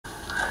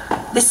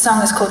This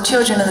song is called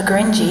Children of the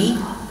Gurindji,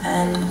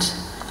 and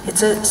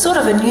it's a sort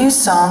of a new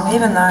song,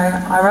 even though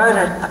I wrote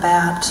it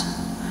about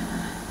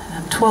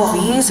 12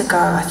 years ago,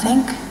 I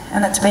think,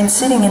 and it's been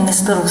sitting in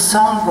this little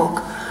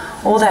songbook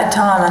all that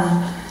time.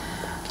 And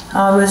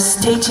I was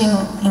teaching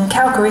in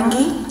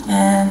Gurindji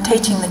and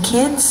teaching the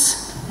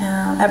kids,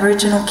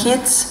 Aboriginal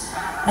kids,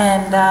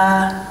 and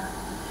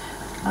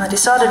I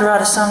decided to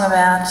write a song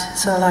about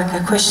sort of like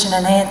a question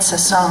and answer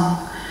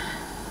song.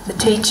 The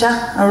teacher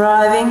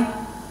arriving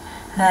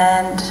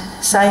and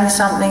saying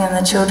something and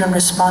the children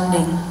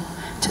responding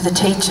to the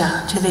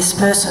teacher, to this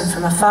person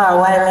from a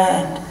faraway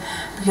land.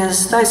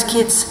 Because those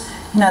kids,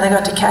 you know, they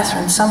got to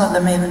Catherine, some of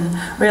them even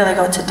really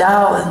got to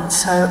Darwin,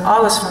 so I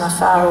was from a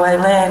faraway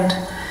land.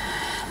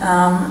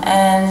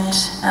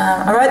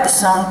 I wrote this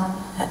song,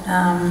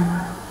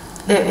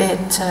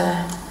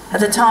 at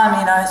the time,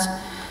 you know,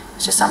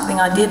 it's just something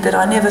I did that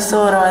I never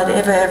thought I'd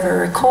ever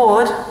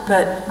record,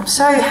 but I'm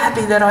so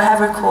happy that I have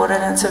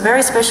recorded, and it's a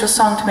very special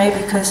song to me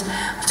because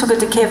I took it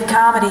to Kev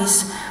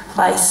Carmody's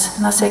place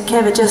and I said,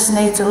 Kev, it just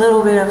needs a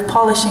little bit of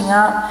polishing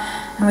up,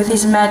 and with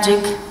his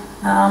magic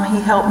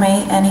he helped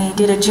me and he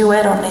did a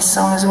duet on this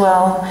song as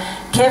well.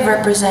 Kev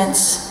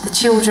represents the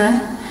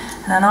children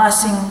and I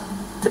sing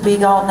the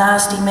big old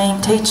nasty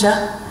mean teacher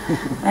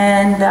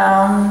and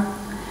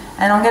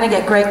I'm going to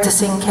get Greg to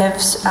sing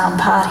Kev's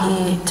part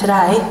here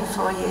today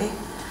for you.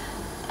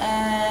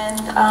 And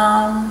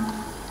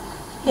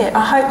yeah,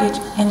 I hope you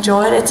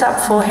enjoy it. It's up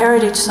for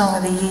Heritage Song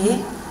of the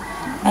Year.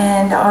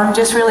 And I'm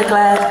just really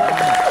glad,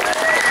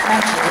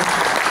 thank you.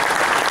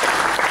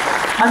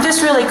 I'm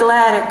just really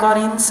glad it got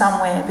in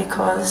somewhere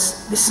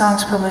because this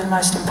song's probably the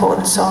most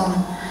important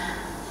song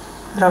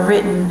that I've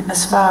written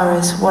as far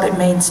as what it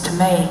means to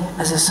me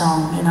as a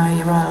song. You know,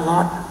 you write a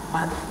lot.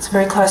 It's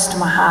very close to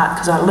my heart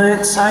because I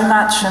learnt so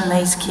much from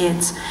these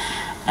kids,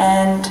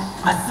 and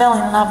I fell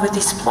in love with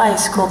this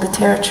place called the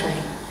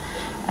Territory.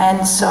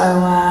 And so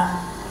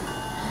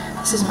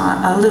this is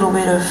a little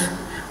bit of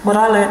what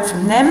I learnt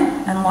from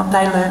them and what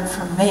they learnt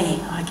from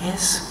me, I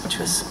guess, which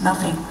was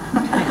nothing.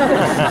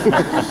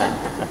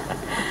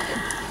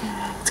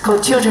 It's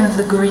called Children of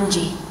the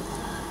Gurindji.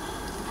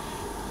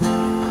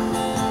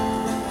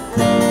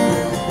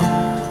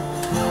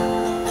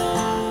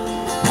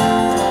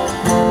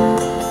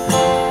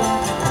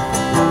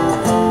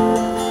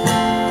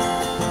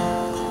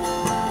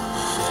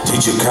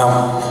 You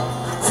come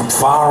from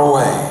far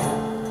away,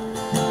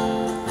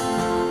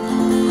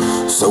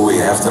 so we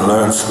have to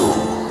learn school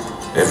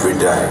every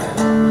day.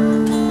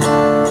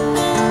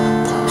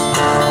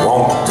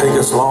 Won't take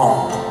us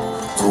long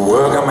to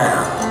work them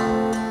out.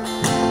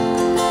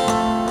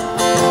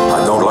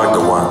 I don't like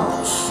the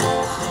ones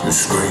who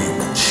scream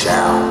and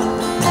shout.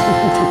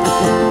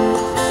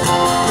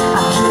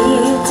 I'm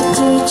here to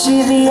teach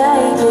you the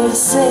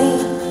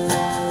ABC.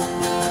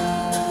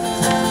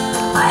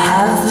 I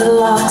have the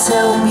locks,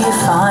 help me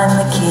find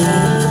the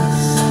keys,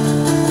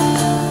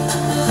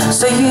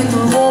 so you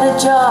can get a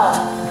job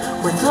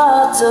with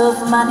lots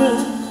of money.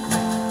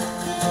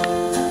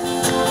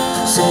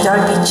 So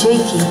don't be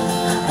cheeky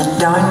and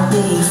don't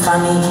be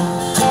funny.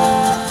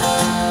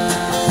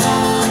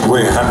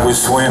 We hunt, we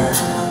swim,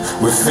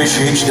 we fish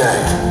each day.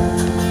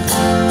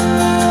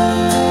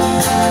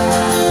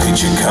 Did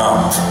you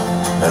come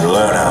and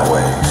learn our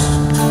ways?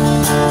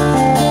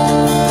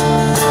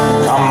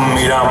 Come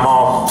meet our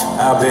mom,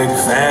 our big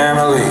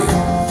family.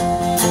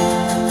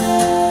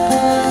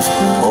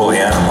 All the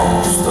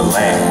animals, the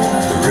land,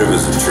 the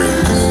rivers and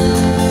trees.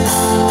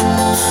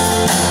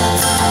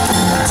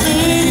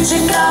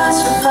 Teacher comes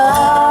from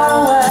far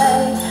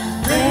away,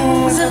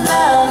 rings a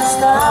bell to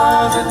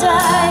start the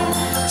day.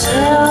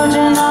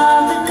 Children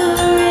of the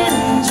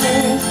Gurindji,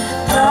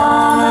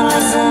 come and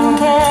listen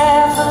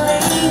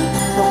carefully,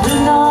 but we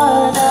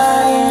know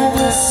that in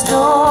the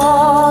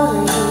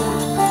story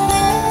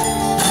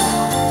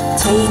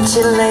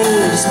teacher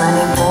leaves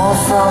many more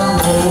from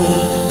me.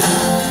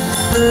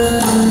 The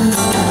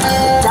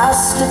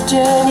dust of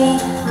journey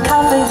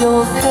cover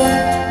your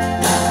feet,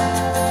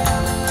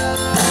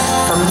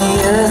 from the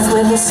earth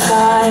where the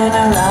sky and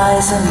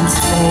horizons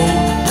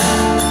meet.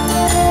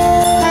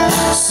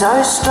 So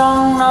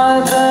strong,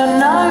 no burn,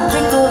 no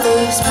prickle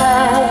leaves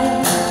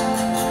pain,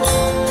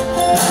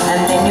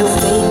 and then your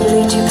feet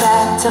lead you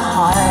back to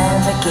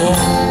home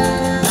again.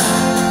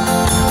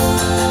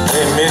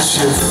 They miss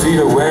your feet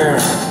are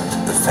wearing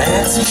the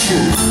fancy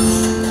shoes,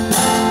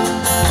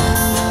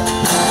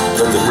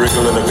 but the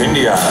prickle in the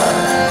India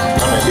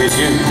gonna hit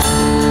you.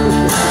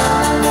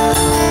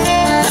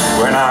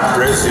 When I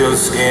press your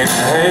skin,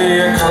 hey,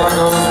 your color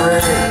goes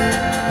red.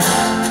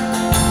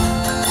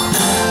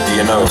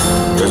 You know,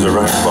 there's a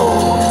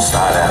rainbow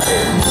inside our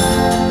head.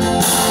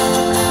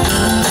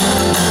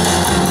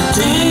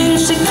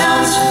 Teacher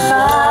comes from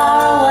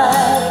far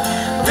away,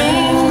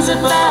 rings a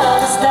bell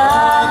to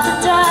start the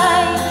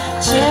day.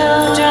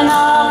 Children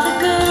of the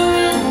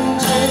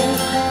Gurindji,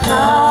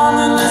 come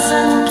and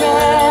listen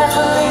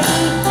carefully.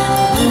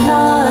 You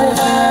know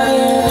that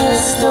in the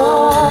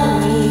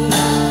story,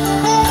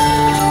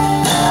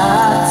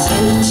 our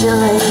teacher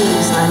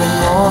leaves many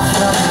more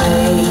from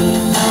me.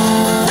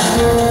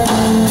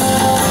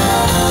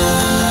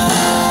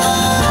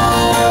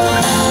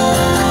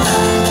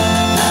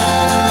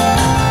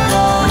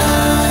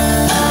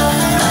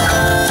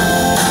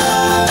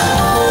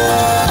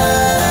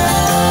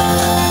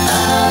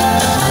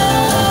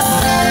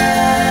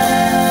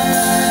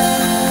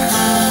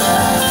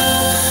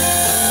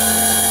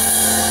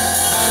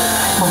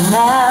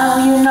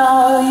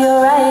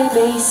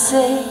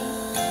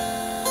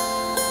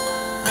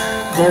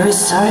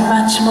 is so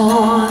much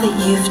more that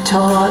you've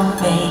taught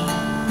me.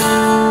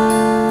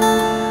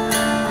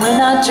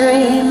 When I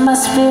dream, my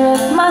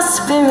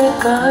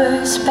spirit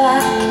goes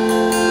back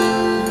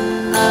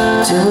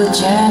to a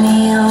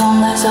journey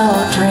along those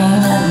old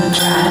dreaming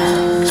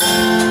tracks.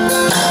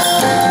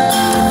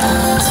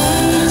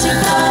 Teacher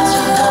comes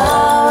from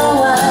far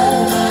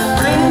away,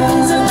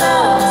 brings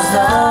about the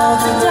start of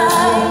the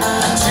day.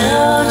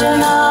 Children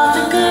of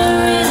the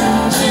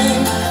Gurindji,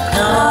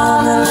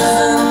 come and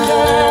listen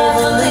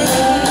carefully,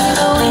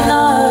 for we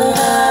know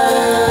that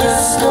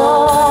it's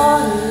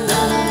story.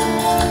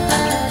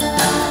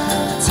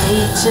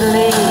 Teacher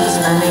leaves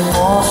learning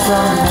more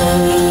from